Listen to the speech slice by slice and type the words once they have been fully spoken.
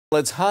Well,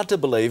 it's hard to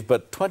believe,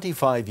 but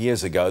 25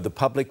 years ago, the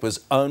public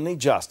was only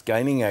just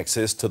gaining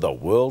access to the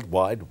World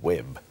Wide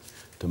Web.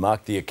 To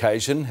mark the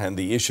occasion and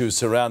the issues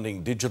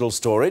surrounding digital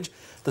storage,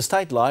 the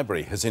State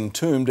Library has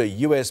entombed a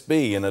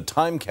USB in a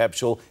time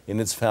capsule in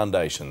its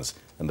foundations.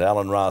 And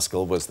Alan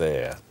Rascal was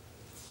there.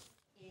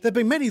 There have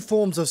been many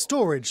forms of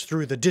storage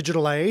through the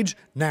digital age.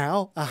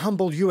 Now, a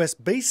humble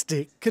USB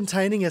stick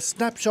containing a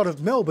snapshot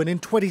of Melbourne in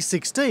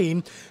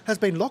 2016 has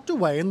been locked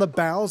away in the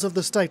bowels of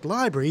the State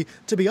Library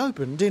to be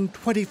opened in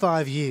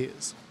 25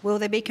 years. Will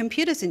there be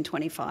computers in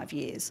 25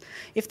 years?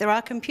 If there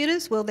are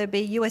computers, will there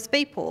be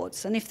USB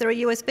ports? And if there are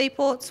USB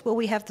ports, will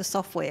we have the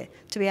software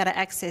to be able to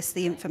access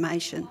the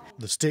information?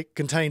 The stick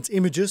contains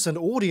images and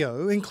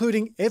audio,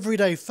 including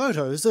everyday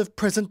photos of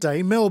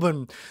present-day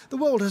Melbourne. The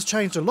world has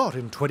changed a lot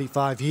in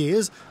 25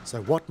 years,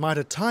 so what might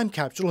a time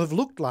capsule have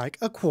looked like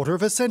a quarter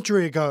of a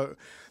century ago?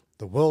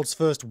 The world's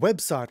first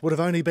website would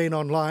have only been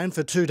online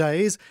for 2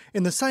 days.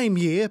 In the same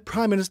year,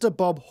 Prime Minister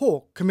Bob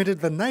Hawke committed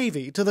the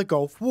Navy to the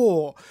Gulf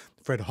War.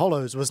 Fred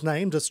Hollows was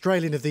named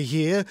Australian of the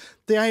Year.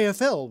 The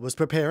AFL was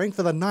preparing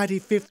for the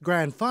 95th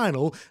Grand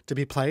Final to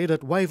be played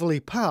at Waverley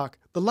Park,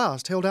 the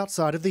last held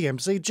outside of the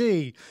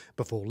MCG,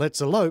 before Let's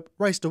Elope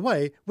raced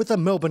away with the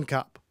Melbourne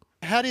Cup.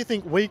 How do you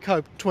think we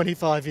coped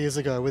 25 years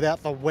ago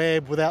without the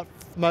web, without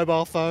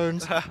mobile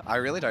phones? I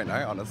really don't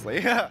know,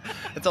 honestly.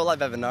 It's all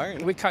I've ever known.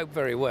 We cope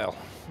very well.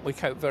 We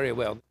cope very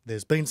well.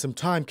 There's been some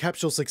time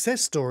capsule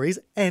success stories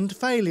and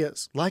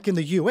failures, like in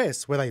the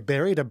US, where they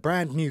buried a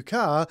brand new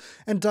car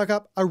and dug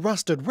up a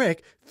rusted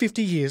wreck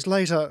 50 years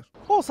later.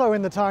 Also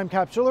in the time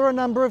capsule are a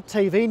number of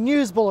TV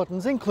news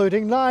bulletins,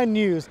 including 9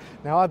 News.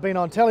 Now, I've been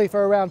on telly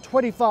for around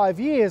 25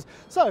 years,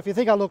 so if you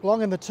think I look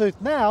long in the tooth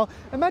now,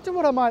 imagine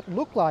what I might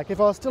look like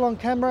if I was still on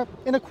camera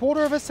in a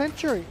quarter of a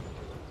century.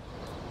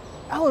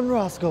 Alan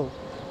Rascal,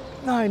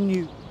 9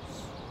 News.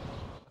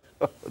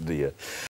 Oh dear.